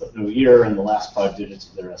 26th, but no year, and the last 5 digits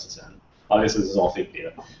of their SSN. Obviously, this is all fake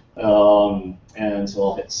data. And so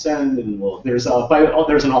I'll hit send, and there's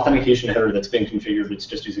an authentication header that's been configured. It's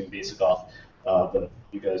just using basic auth, but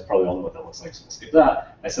you guys probably all know what that looks like, so we'll skip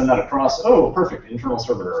that. I send that across. Oh, perfect, internal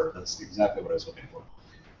server error. That's exactly what I was looking for.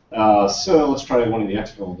 So let's try one of the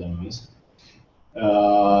external demos.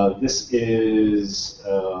 This is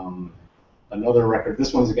another record.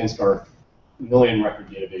 This one's against our 1 million record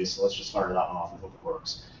database, so let's just fire that one off and hope it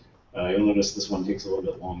works. You'll notice this one takes a little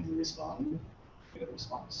bit longer to respond. Get a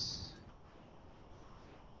response.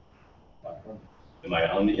 Am I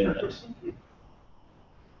on the internet?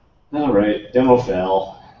 All right, demo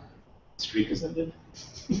fail. Streak has ended.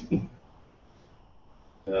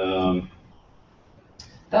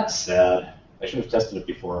 That's sad. I should have tested it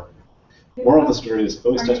before. Moral of the story is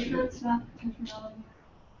always test Are you sure it's not internal?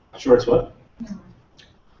 Sure, it's what? No.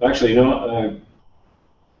 Actually, they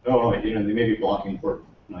may be blocking port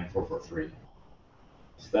 9443.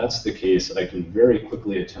 If that's the case, I can very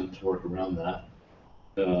quickly attempt to work around that.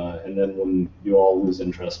 And then when you all lose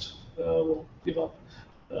interest, we'll give up.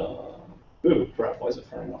 Ooh, crap, why is it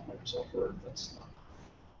firing off Microsoft Word? That's not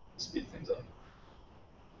speed things up.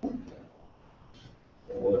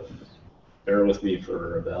 Bear with me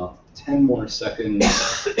for about 10 more seconds,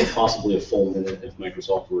 possibly a full minute if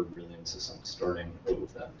Microsoft Word really insists on starting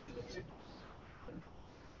with that.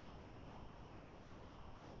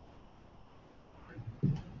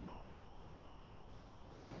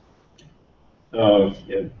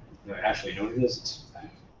 Yeah, no, actually, you know what it is? It's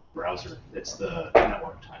browser. It's the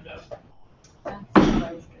network timed out. That's what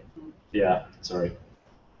I was getting Yeah, sorry.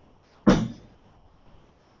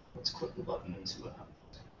 Let's click the button and see what happens.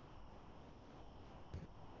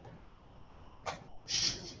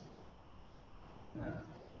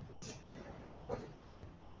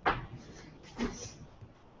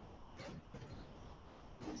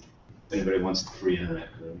 If anybody wants the free internet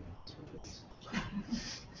code. That's what it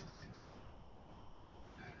is.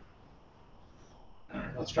 All right,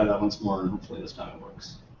 let's try that once more, and hopefully this time it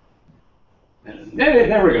works. And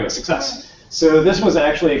there we go, success. So this was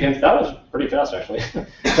actually against, that was pretty fast actually.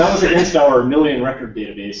 That was against our million record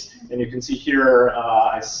database. And you can see here,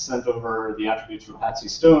 I sent over the attributes for Patsy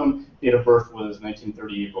Stone. Date of birth was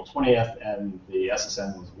 1930, April 20th, and the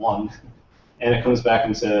SSN was 1. And it comes back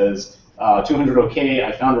and says, 200 OK,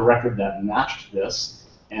 I found a record that matched this.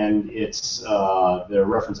 And it's, the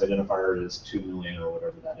reference identifier is 2 million or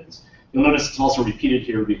whatever that is. You'll notice it's also repeated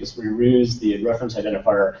here because we reuse the reference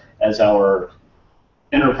identifier as our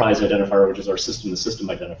enterprise identifier, which is our system-to-system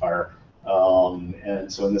identifier.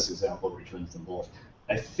 And so in this example, it returns them both.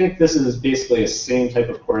 I think this is basically the same type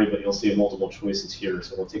of query, but you'll see multiple choices here.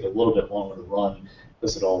 So it'll take a little bit longer to run.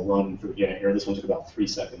 This will run through again here. This one took about 3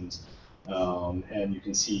 seconds. And you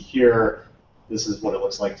can see here, this is what it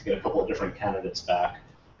looks like to get a couple of different candidates back,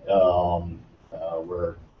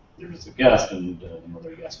 where there's a guest and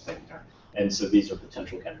another guest thing there. And so these are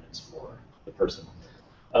potential candidates for the person.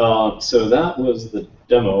 So that was the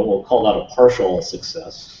demo. We'll call that a partial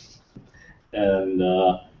success. And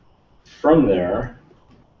from there,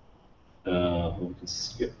 we can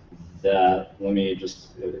skip that. Let me just,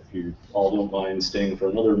 if you all don't mind staying for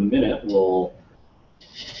another minute, we'll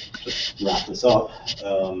just wrap this up.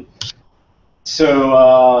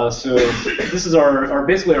 So this is our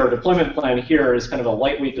basically our deployment plan here is kind of a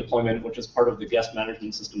lightweight deployment, which is part of the guest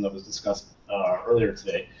management system that was discussed earlier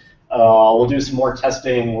today. We'll do some more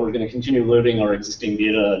testing. We're going to continue loading our existing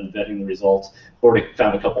data and vetting the results. We've already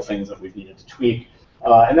found a couple things that we've needed to tweak.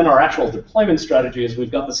 And then our actual deployment strategy is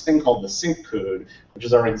we've got this thing called the sync code, which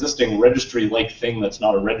is our existing registry-like thing that's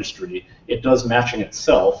not a registry. It does matching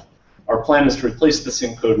itself. Our plan is to replace the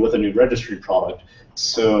sync code with a new registry product.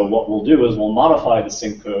 So what we'll do is we'll modify the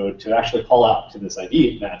sync code to actually call out to this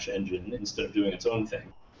ID match engine instead of doing its own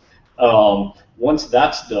thing. Once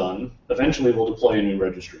that's done, eventually we'll deploy a new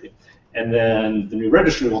registry. And then the new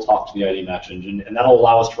registry will talk to the ID match engine, and that'll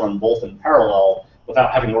allow us to run both in parallel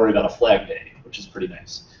without having to worry about a flag day, which is pretty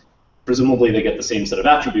nice. Presumably they get the same set of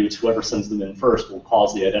attributes. Whoever sends them in first will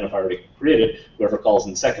cause the identifier to get created. Whoever calls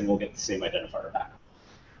in second will get the same identifier back.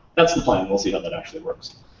 That's the plan. We'll see how that actually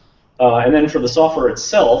works. And then for the software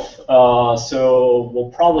itself, so we'll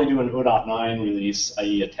probably do an 0.9 release,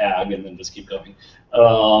 i.e. a tag, and then just keep going,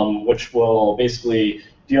 which will basically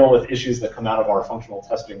deal with issues that come out of our functional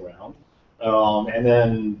testing round. And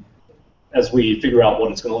then as we figure out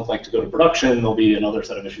what it's going to look like to go to production, there'll be another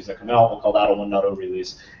set of issues that come out. We'll call that a 1.0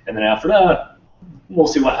 release. And then after that, we'll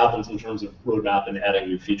see what happens in terms of roadmap and adding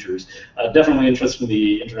new features. Definitely interested in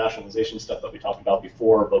the internationalization stuff that we talked about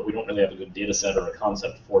before, but we don't really have a good data set or a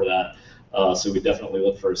concept for that. So we definitely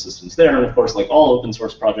look for assistance there. And of course, like all open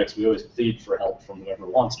source projects, we always plead for help from whoever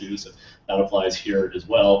wants to, so that applies here as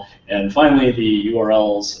well. And finally, the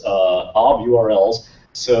URLs, OB URLs.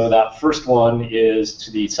 So that first one is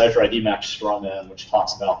to the Cipher ID match strawman, which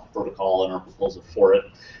talks about the protocol and our proposal for it.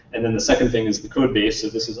 And then the second thing is the code base. So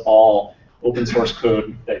this is all open source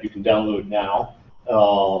code that you can download now.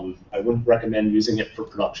 I wouldn't recommend using it for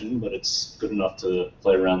production, but it's good enough to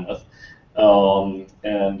play around with.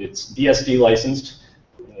 And it's BSD licensed.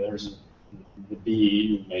 There's the B,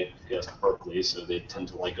 you may guess Berkeley, so they tend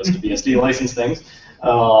to like us to BSD license things.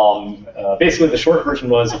 Basically, the short version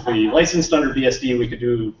was if we licensed under BSD, we could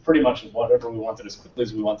do pretty much whatever we wanted as quickly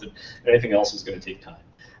as we wanted. Anything else is going to take time.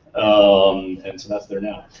 And so that's there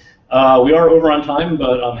now. We are over on time,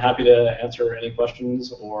 but I'm happy to answer any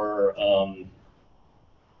questions or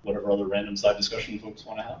whatever other random side discussion folks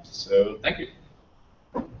want to have. So thank you.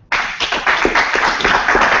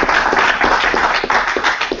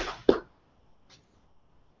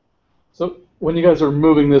 So when you guys are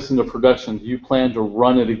moving this into production, do you plan to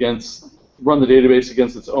run the database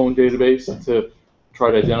against its own database to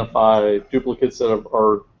try to identify duplicates that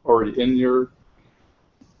are already in your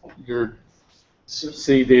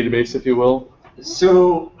C database, if you will?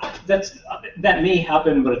 So that may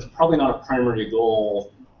happen, but it's probably not a primary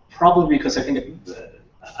goal. Probably because I think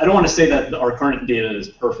I don't want to say that our current data is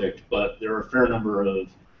perfect, but there are a fair number of,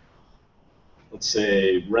 let's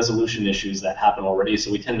say, resolution issues that happen already.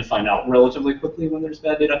 So we tend to find out relatively quickly when there's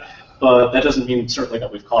bad data, but that doesn't mean certainly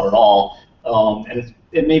that we've caught it all. And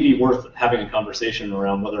it may be worth having a conversation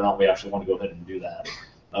around whether or not we actually want to go ahead and do that.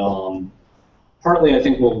 Partly, I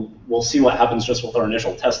think we'll see what happens just with our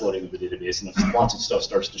initial test loading of the database, and if lots of stuff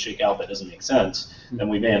starts to shake out that doesn't make sense, then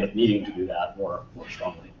we may end up needing to do that more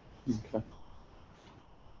strongly. Okay.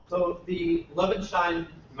 So the Levenstein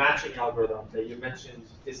matching algorithm that you mentioned,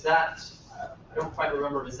 is that I don't quite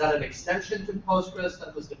remember, is that an extension to Postgres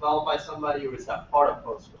that was developed by somebody, or is that part of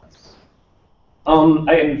Postgres?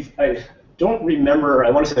 I don't remember. I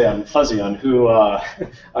want to say I'm fuzzy on who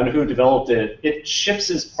on who developed it. It ships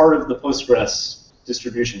as part of the Postgres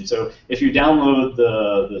distribution. So if you download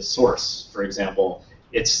the source, for example,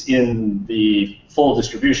 it's in the full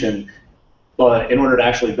distribution. But in order to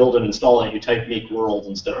actually build and install it, you type make world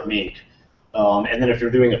instead of make. And then if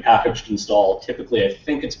you're doing a packaged install, typically I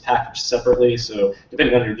think it's packaged separately. So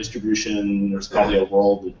depending on your distribution, there's probably a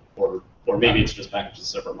world, or maybe it's just packaged as a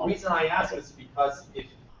separate The model. reason I ask is because if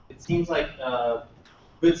it seems like a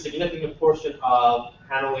good significant portion of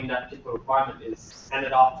handling that particular requirement is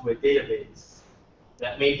handed off to a database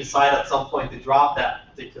that may decide at some point to drop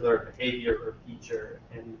that particular behavior or feature,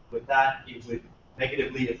 and with that, it would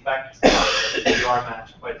negatively affect the DR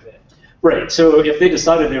match quite a bit. Right. So if they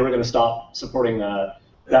decided they were going to stop supporting that,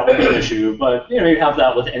 that would be an issue. But you have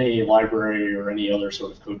that with any library or any other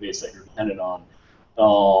sort of code base that you're dependent on.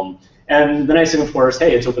 And the nice thing, of course,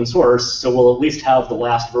 hey, it's open source, so we'll at least have the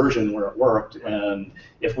last version where it worked. And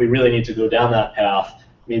if we really need to go down that path,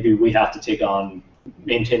 maybe we have to take on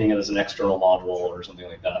maintaining it as an external module or something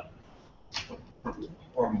like that.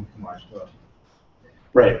 Or move to MySQL.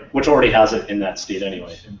 Right, which already has it in that state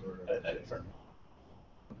anyway.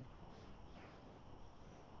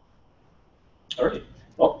 All right.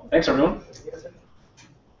 Well, thanks everyone.